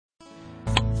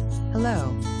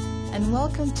Hello, and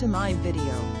welcome to my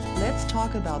video. Let's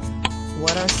talk about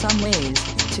what are some ways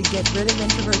to get rid of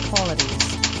introvert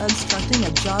qualities obstructing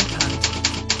a job hunt.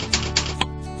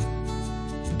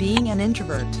 Being an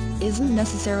introvert isn't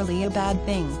necessarily a bad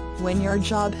thing when you're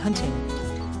job hunting,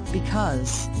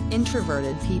 because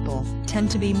introverted people tend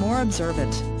to be more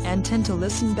observant and tend to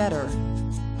listen better.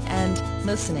 And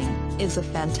listening is a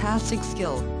fantastic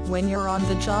skill when you're on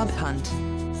the job hunt.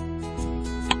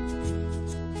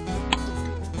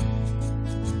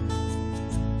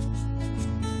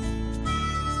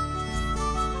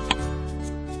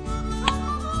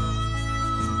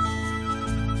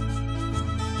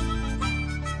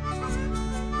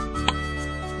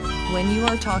 When you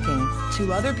are talking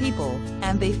to other people,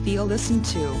 and they feel listened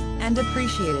to, and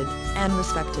appreciated, and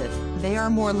respected, they are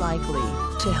more likely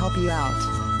to help you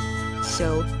out.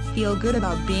 So, feel good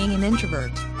about being an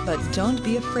introvert, but don't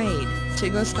be afraid to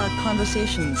go start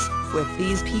conversations with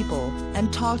these people,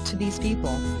 and talk to these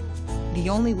people. The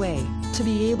only way to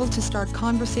be able to start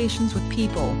conversations with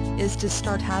people is to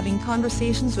start having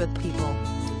conversations with people.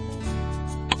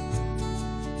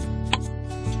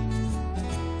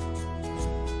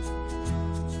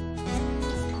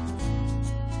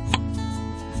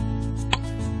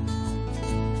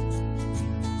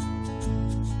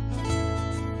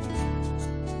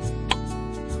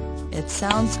 It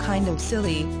sounds kind of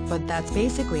silly, but that's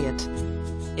basically it.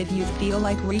 If you feel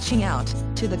like reaching out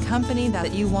to the company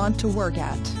that you want to work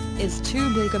at is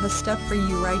too big of a step for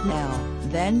you right now,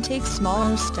 then take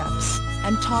smaller steps,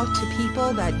 and talk to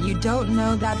people that you don't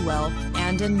know that well,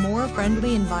 and in more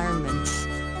friendly environments.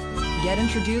 Get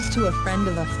introduced to a friend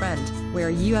of a friend, where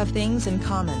you have things in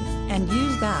common, and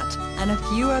use that, and a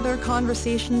few other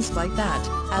conversations like that,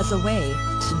 as a way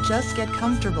to just get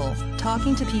comfortable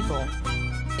talking to people.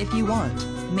 If you want,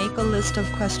 make a list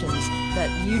of questions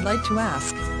that you'd like to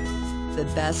ask. The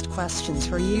best questions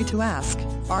for you to ask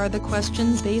are the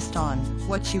questions based on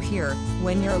what you hear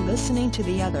when you're listening to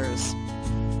the others.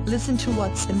 Listen to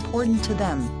what's important to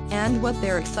them, and what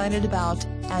they're excited about,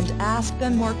 and ask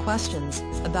them more questions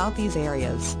about these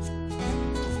areas.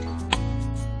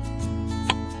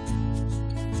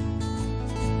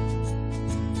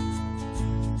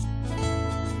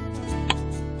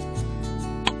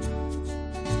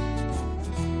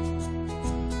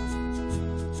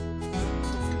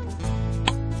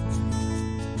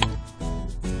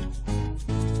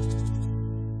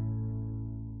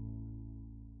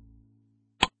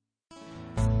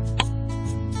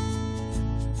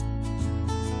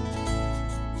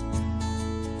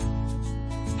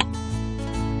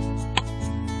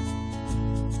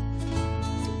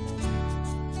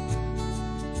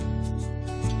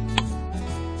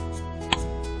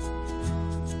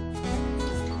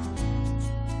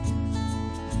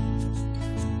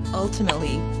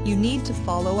 Ultimately, you need to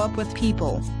follow up with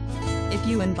people. If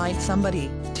you invite somebody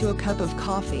to a cup of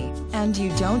coffee, and you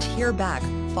don't hear back,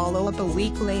 follow up a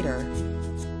week later.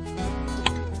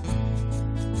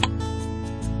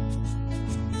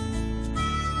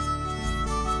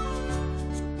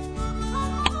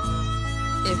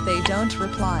 If they don't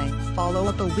reply, follow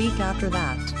up a week after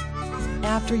that.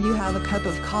 After you have a cup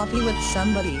of coffee with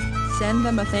somebody, send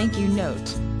them a thank you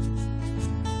note.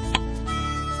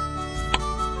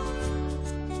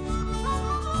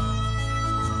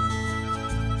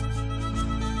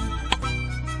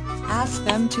 Ask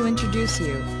them to introduce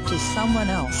you to someone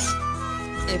else.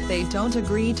 If they don't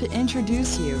agree to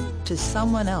introduce you to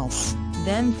someone else,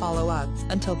 then follow up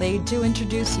until they do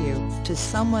introduce you to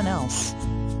someone else.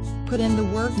 Put in the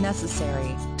work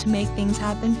necessary to make things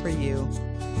happen for you.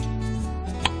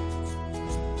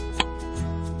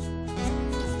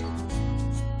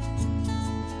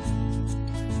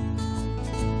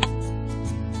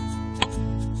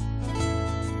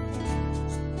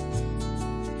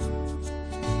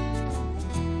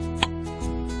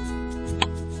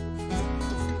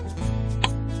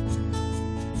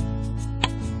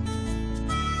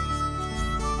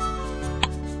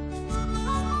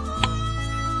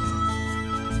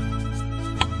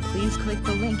 Please click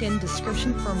the link in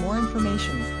description for more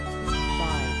information.